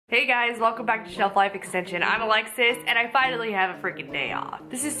Hey guys, welcome back to Shelf Life Extension. I'm Alexis, and I finally have a freaking day off.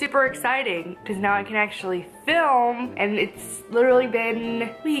 This is super exciting, because now I can actually film, and it's literally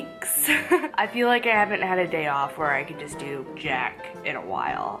been weeks. I feel like I haven't had a day off where I could just do jack in a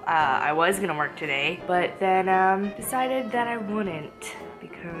while. I was gonna work today, but then decided that I wouldn't,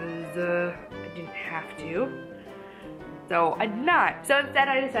 because I didn't have to. So I did not. So instead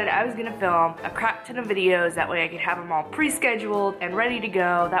I decided I was gonna film a crap ton of videos. That way I could have them all pre-scheduled and ready to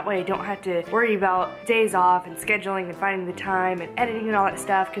go. That way I don't have to worry about days off and scheduling and finding the time and editing and all that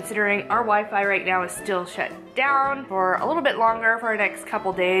stuff, considering our Wi-Fi right now is still shut down for a little bit longer for our next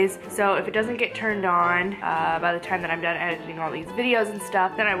couple days. So if it doesn't get turned on by the time that I'm done editing all these videos and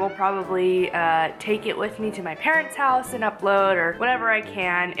stuff, then I will probably take it with me to my parents' house and upload or whatever I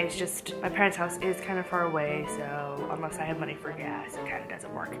can. It's just my parents' house is kind of far away, so unless I have money for gas, it kind of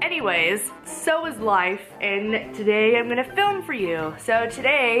doesn't work. Anyways, so is life, and today I'm gonna film for you. So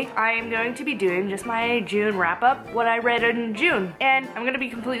today I am going to be doing just my June wrap-up, what I read in June. And I'm gonna be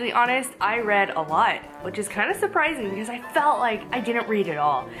completely honest, I read a lot, which is kind of surprising because I felt like I didn't read it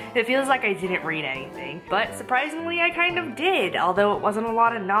all. It feels like I didn't read anything, but surprisingly I kind of did. Although it wasn't a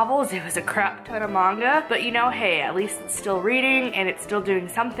lot of novels, it was a crap ton of manga. But you know, hey, at least it's still reading and it's still doing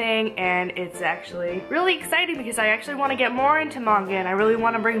something, and it's actually really exciting because I actually want to get more into manga, and I really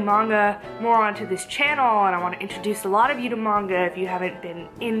want to bring manga more onto this channel, and I want to introduce a lot of you to manga if you haven't been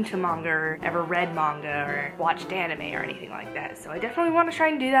into manga or ever read manga or watched anime or anything like that. So I definitely want to try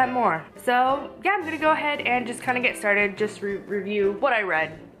and do that more. So yeah, I'm gonna go ahead and just kind of get started, just review what I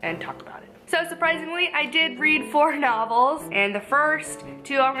read and talk about it. So surprisingly, I did read 4 novels, and the first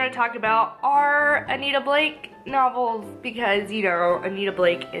 2 I'm going to talk about are Anita Blake novels because, you know, Anita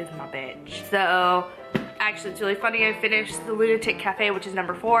Blake is my bitch. So actually, it's really funny. I finished The Lunatic Cafe, which is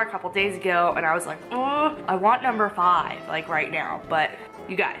number 4, a couple days ago, and I was like, oh, I want number 5, like right now. But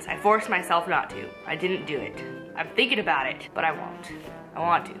you guys, I forced myself not to. I didn't do it. I'm thinking about it, but I won't. I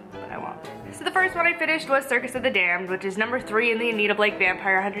want to, but I won't. So the first one I finished was Circus of the Damned, which is number 3 in the Anita Blake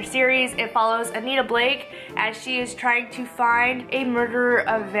Vampire Hunter series. It follows Anita Blake as she is trying to find a murderer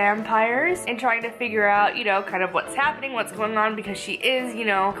of vampires and trying to figure out, you know, kind of what's happening, what's going on, because she is, you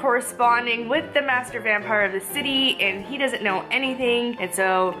know, corresponding with the master vampire of the city, and he doesn't know anything, and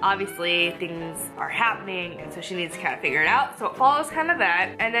so obviously things are happening, and so she needs to kind of figure it out. So it follows kind of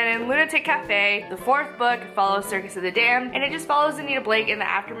that. And then in Lunatic Cafe, the 4th book, follows Circus of the Damned, and it just follows Anita Blake in the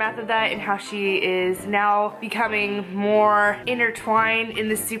aftermath of that and how she is now becoming more intertwined in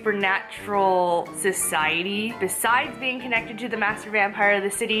the supernatural society. Besides being connected to the master vampire of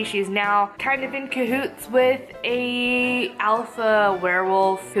the city, she's now kind of in cahoots with a alpha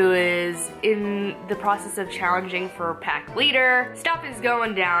werewolf who is in the process of challenging for pack leader. Stuff is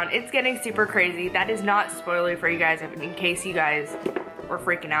going down. It's getting super crazy. That is not spoilery for you guys in case you guys or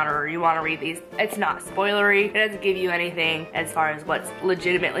freaking out or you want to read these. It's not spoilery. It doesn't give you anything as far as what's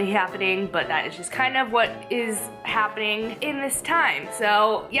legitimately happening, but that is just kind of what is happening in this time.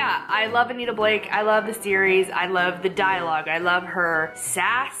 So yeah, I love Anita Blake. I love the series. I love the dialogue. I love her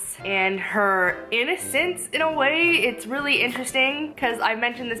sass and her innocence in a way. It's really interesting because I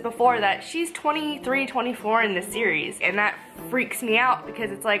mentioned this before that she's 23, 24 in the series, and that freaks me out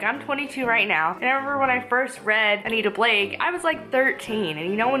because it's like I'm 22 right now, and I remember when I first read Anita Blake, I was like 13, and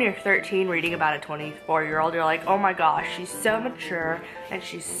you know when you're 13 reading about a 24-year-old, you're like, oh my gosh, she's so mature and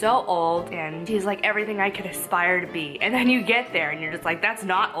she's so old and she's like everything I could aspire to be. And then you get there and you're just like, that's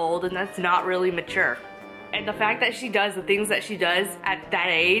not old and that's not really mature. And the fact that she does the things that she does at that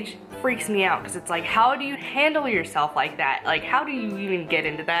age freaks me out, because it's like, how do you handle yourself like that? Like, how do you even get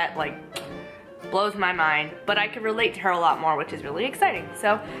into that? Like, blows my mind. But I can relate to her a lot more, which is really exciting.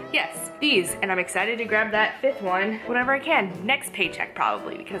 So yes, these, and I'm excited to grab that 5th one whenever I can. Next paycheck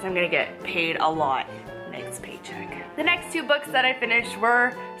probably, because I'm gonna get paid a lot next paycheck. The next 2 books that I finished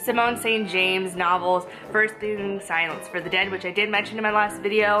were Simone St. James novels, First Thing Silence for the Dead, which I did mention in my last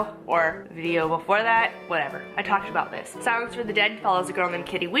video, or video before that, whatever. I talked about this. Silence for the Dead follows a girl named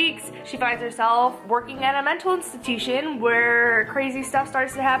Kitty Weeks. She finds herself working at a mental institution where crazy stuff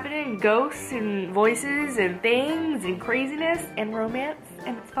starts to happen, and ghosts and voices and things and craziness and romance,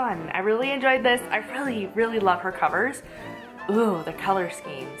 and it's fun. I really enjoyed this. I really love her covers. Ooh, the color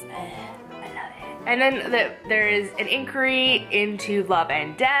schemes. And then there is an inquiry into love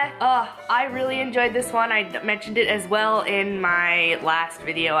and death. I really enjoyed this one. I mentioned it as well in my last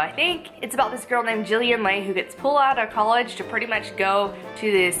video, I think. It's about this girl named Jillian Leigh who gets pulled out of college to pretty much go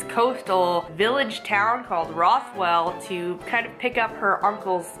to this coastal village town called Rothwell to kind of pick up her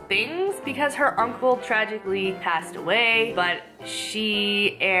uncle's things because her uncle tragically passed away. But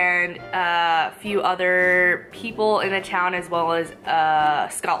she and a few other people in the town, as well as a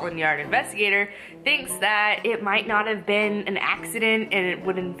Scotland Yard investigator, thinks that it might not have been an accident and it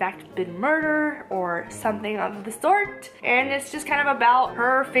would in fact have been murder or something of the sort. And it's just kind of about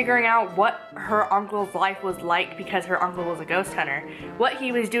her figuring out what her uncle's life was like, because her uncle was a ghost hunter. What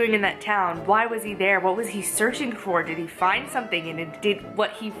he was doing in that town, why was he there, what was he searching for, did he find something, and did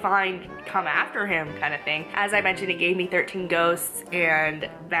what he find come after him, kind of thing. As I mentioned, it gave me 13 Ghosts and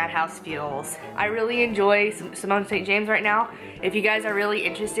Madhouse feels. I really enjoy Simone St. James right now. If you guys are really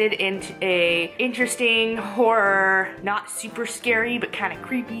interested in a interesting horror, not super scary but kind of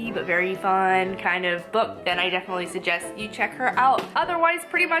creepy but very fun kind of book, then I definitely suggest you check her out. Otherwise,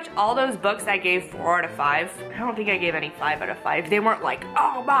 pretty much all those books I gave 4 out of 5. I don't think I gave any 5 out of 5. They weren't like,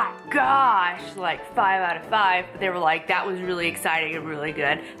 oh my gosh, like 5 out of 5, but they were like, that was really exciting and really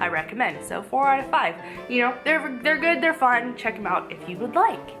good. I recommend. So 4 out of 5. You know, they're good, they're fun. Check them out if you would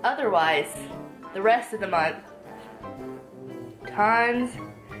like. Otherwise, the rest of the month, tons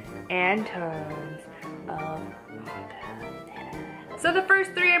and tons of manga. So the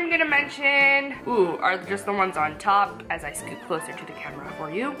first 3 I'm gonna mention, are just the ones on top as I scoot closer to the camera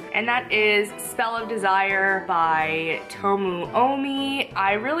for you. And that is Spell of Desire by Tohmu Ohmi.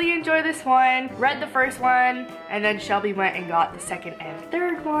 I really enjoy this one. Read the first one, and then Shelby went and got the second and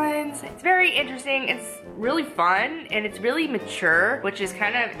third ones. It's very interesting. It's really fun, and it's really mature, which is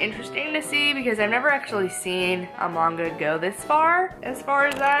kind of interesting to see because I've never actually seen a manga go this far as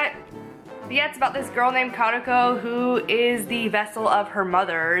that. But yeah, it's about this girl named Karuho who is the vessel of her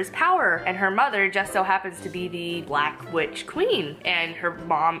mother's power, and her mother just so happens to be the Black Witch Queen, and her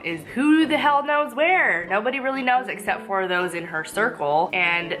mom is who the hell knows where. Nobody really knows except for those in her circle,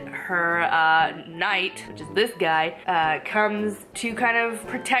 and her knight, which is this guy, comes to kind of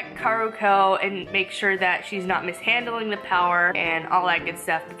protect Karuho and make sure that she's not mishandling the power and all that good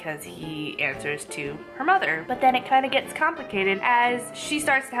stuff, because he answers to her mother. But then it kind of gets complicated as she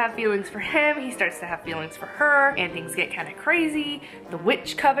starts to have feelings for him, he starts to have feelings for her, and things get kind of crazy. The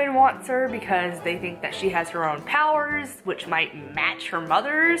Witch Coven wants her because they think that she has her own powers, which might match her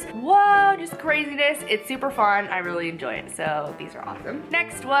mother's. Whoa, just craziness. It's super fun. I really enjoy it, so these are awesome.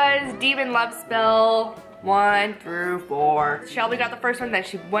 Next was Demon Love Spell 1 through 4. Shelby got the first one, then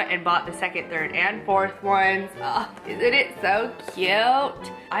she went and bought the second, third, and fourth ones. Oh, isn't it so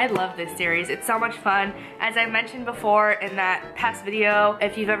cute? I love this series. It's so much fun. As I mentioned before in that past video,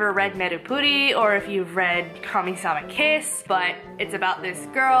 if you've ever read Merupuri or if you've read Kami-sama Kiss, but it's about this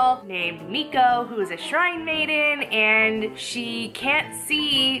girl named Miko who is a shrine maiden, and she can't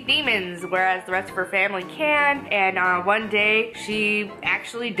see demons, whereas the rest of her family can. And one day she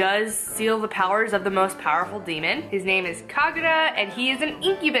actually does seal the powers of the most powerful demon. His name is Kagura, and he is an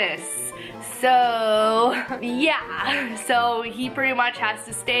incubus. So yeah, so he pretty much has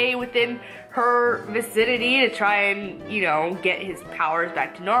to stay within her vicinity to try and, you know, get his powers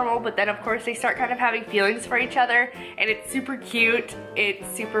back to normal. But then of course they start kind of having feelings for each other, and it's super cute, it's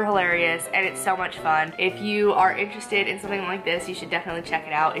super hilarious, and it's so much fun. If you are interested in something like this, you should definitely check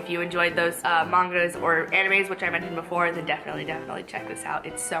it out. If you enjoyed those mangas or animes, which I mentioned before, then definitely check this out.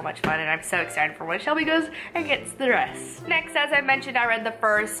 It's so much fun, and I'm so excited for when Shelby goes and gets the rest. Next, as I mentioned, I read the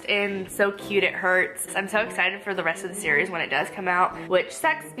first in So Cute It Hurts. I'm so excited for the rest of the series when it does come out, which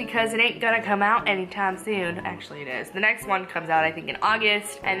sucks because it ain't gonna come out anytime soon. Actually, it is. The next one comes out I think in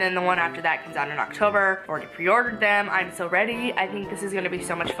August, and then the one after that comes out in October. I've already pre-ordered them. I'm so ready. I think this is gonna be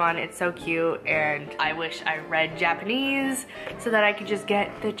so much fun. It's so cute, and I wish I read Japanese so that I could just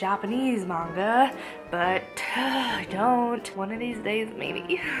get the Japanese manga, but I don't. One of these days,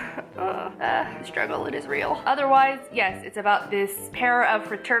 maybe. The struggle, it is real. Otherwise, yes, it's about this pair of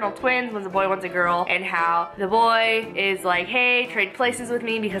fraternal twins, one's a boy, one's a girl, and how the boy is like, hey, trade places with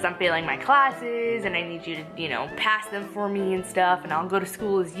me because I'm failing my classes, and I need you to, you know, pass them for me and stuff, and I'll go to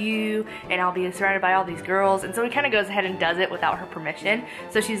school as you, and I'll be surrounded by all these girls. And so he kind of goes ahead and does it without her permission.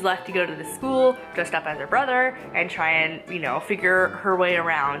 So she's left to go to the school, dressed up as her brother, and try and, you know, figure her way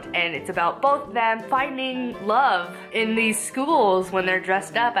around. And it's about both of them finding love in these schools when they're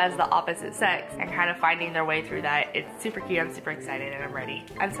dressed up as the opposite sex, and kind of finding their way through that. It's super cute. I'm super excited, and I'm ready.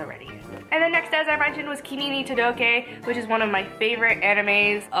 I'm so ready. And then next, as I mentioned, was Kimi ni Todoke, which is one of my favorite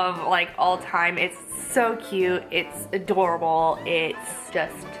animes of like all time. It's so cute. It's adorable. It's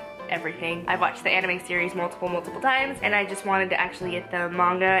just everything. I've watched the anime series multiple times, and I just wanted to actually get the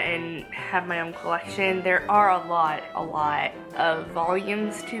manga and have my own collection. There are a lot of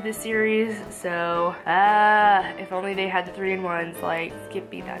volumes to the series, so if only they had the 3-in-1s like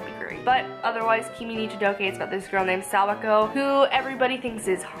Skippy, that'd be great. But otherwise, Kimi ni Todoke, it's about this girl named Sawako, who everybody thinks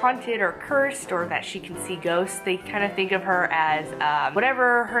is haunted or cursed, or that she can see ghosts. They kind of think of her as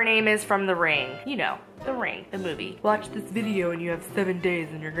whatever her name is from The Ring. You know, The Ring, the movie. Watch this video and you have 7 days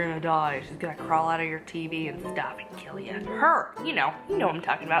and you're gonna die. She's gonna crawl out of your TV and stuff and kill you. Her, you know what I'm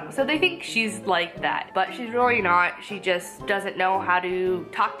talking about. So they think she's like that, but she's really not. She just doesn't know how to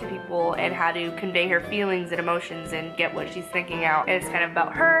talk to people and how to convey her feelings and emotions and get what she's thinking out. And it's kind of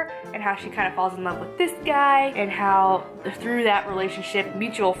about her and how she kind of falls in love with this guy, and how through that relationship,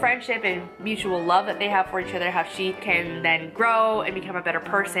 mutual friendship and mutual love that they have for each other, how she can then grow and become a better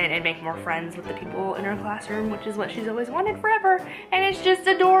person and make more friends with the people in her classroom, which is what she's always wanted forever. And it's just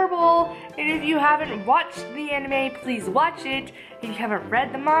adorable. And if you haven't watched the anime, please watch it. If you haven't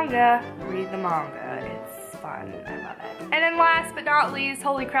read the manga, read the manga. It's fun. I love it. And then last but not least,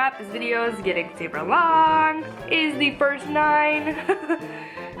 holy crap, this video is getting super long, is the first 9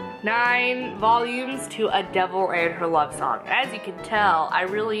 volumes to A Devil and Her Love Song. As you can tell, I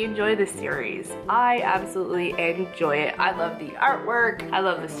really enjoy this series. I absolutely enjoy it. I love the artwork, I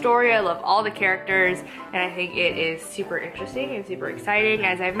love the story, I love all the characters, and I think it is super interesting and super exciting.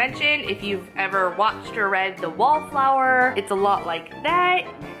 As I've mentioned, if you've ever watched or read The Wallflower, it's a lot like that,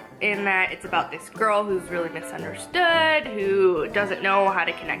 in that it's about this girl who's really misunderstood, who doesn't know how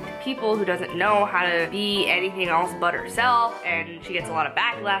to connect to people, who doesn't know how to be anything else but herself, and she gets a lot of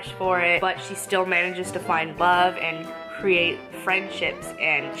backlash for it, but she still manages to find love and create friendships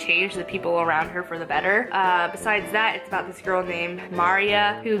and change the people around her for the better. Besides that, it's about this girl named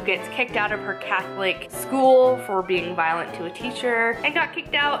Maria who gets kicked out of her Catholic school for being violent to a teacher, and got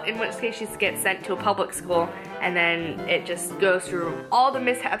kicked out, in which case she gets sent to a public school, and then it just goes through all the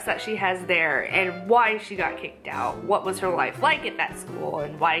mishaps that she has there and why she got kicked out, what was her life like at that school,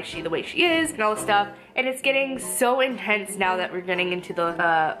 and why is she the way she is, and all this stuff. And it's getting so intense now that we're getting into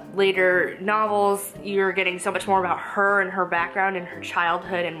the later novels. You're getting so much more about her and her background and her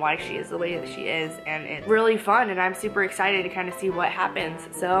childhood and why she is the way that she is, and it's really fun, and I'm super excited to kind of see what happens.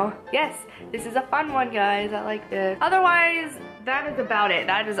 So yes, this is a fun one, guys. I like this. Otherwise, that is about it.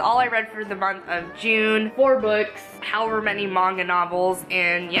 That is all I read for the month of June. 4 books, however many manga novels,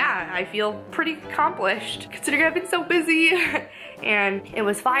 and yeah, I feel pretty accomplished considering I've been so busy. And it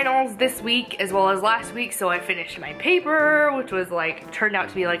was finals this week as well as last week, so I finished my paper, which was like, turned out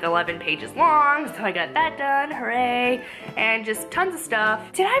to be like 11 pages long, so I got that done, hooray, and just tons of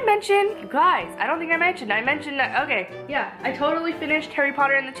stuff. Did I mention, you guys, I don't think I mentioned that, okay, yeah, I totally finished Harry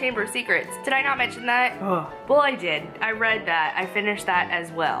Potter and the Chamber of Secrets. Did I not mention that? Oh. Well, I did. I read that, I finished that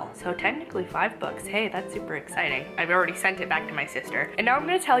as well. So technically 5 books, hey, that's super exciting. I've already sent it back to my sister. And now I'm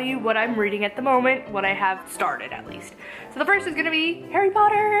gonna tell you what I'm reading at the moment, what I have started at least. So the first is gonna be Harry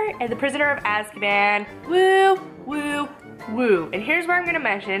Potter and the Prisoner of Azkaban. Woo, woo, woo. And here's where I'm gonna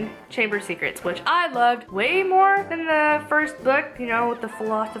mention Chamber of Secrets, which I loved way more than the first book, you know, with the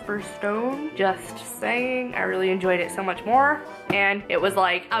Philosopher's Stone. Just saying, I really enjoyed it so much more. And it was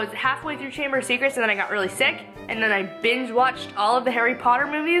like, I was halfway through Chamber of Secrets and then I got really sick, and then I binge watched all of the Harry Potter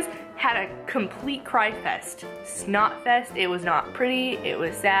movies, had a complete cry fest. Snot fest, it was not pretty, it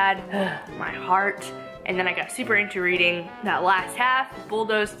was sad, my heart. And then I got super into reading that last half,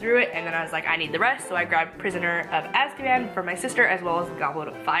 bulldozed through it, and then I was like, I need the rest, so I grabbed Prisoner of Azkaban for my sister, as well as Goblet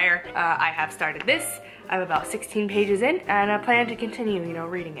of Fire. I have started this. I'm about 16 pages in, and I plan to continue, you know,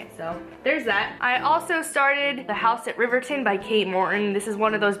 reading it. So there's that. I also started The House at Riverton by Kate Morton. This is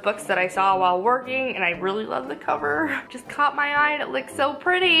one of those books that I saw while working, and I really love the cover. Just caught my eye, and it looks so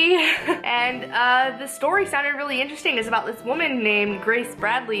pretty. And the story sounded really interesting. It's about this woman named Grace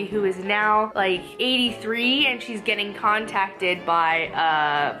Bradley, who is now like 83, and she's getting contacted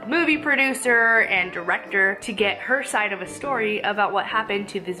by a movie producer and director to get her side of a story about what happened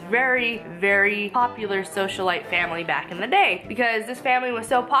to this very, very popular socialite family back in the day, because this family was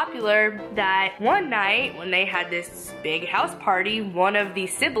so popular that one night when they had this big house party, one of the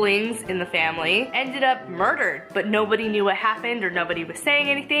siblings in the family ended up murdered, but nobody knew what happened or nobody was saying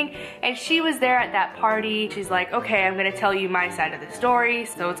anything, and she was there at that party. She's like, okay, I'm gonna tell you my side of the story,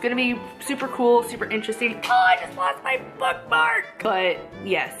 so it's gonna be super cool, super interesting. Oh, I just lost my bookmark! But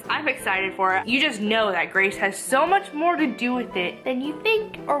yes, I'm excited for it. You just know that Grace has so much more to do with it than you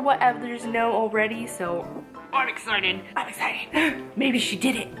think or what others know already, so I'm excited. I'm excited. Maybe she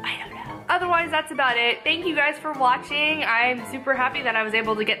did it. I don't know. otherwise, that's about it. Thank you guys for watching. I'm super happy that I was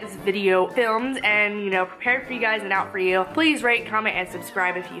able to get this video filmed and, you know, prepared for you guys and out for you. Please rate, comment, and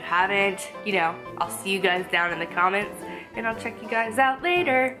subscribe if you haven't. You know, I'll see you guys down in the comments, and I'll check you guys out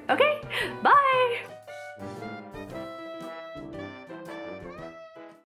later. Okay, bye!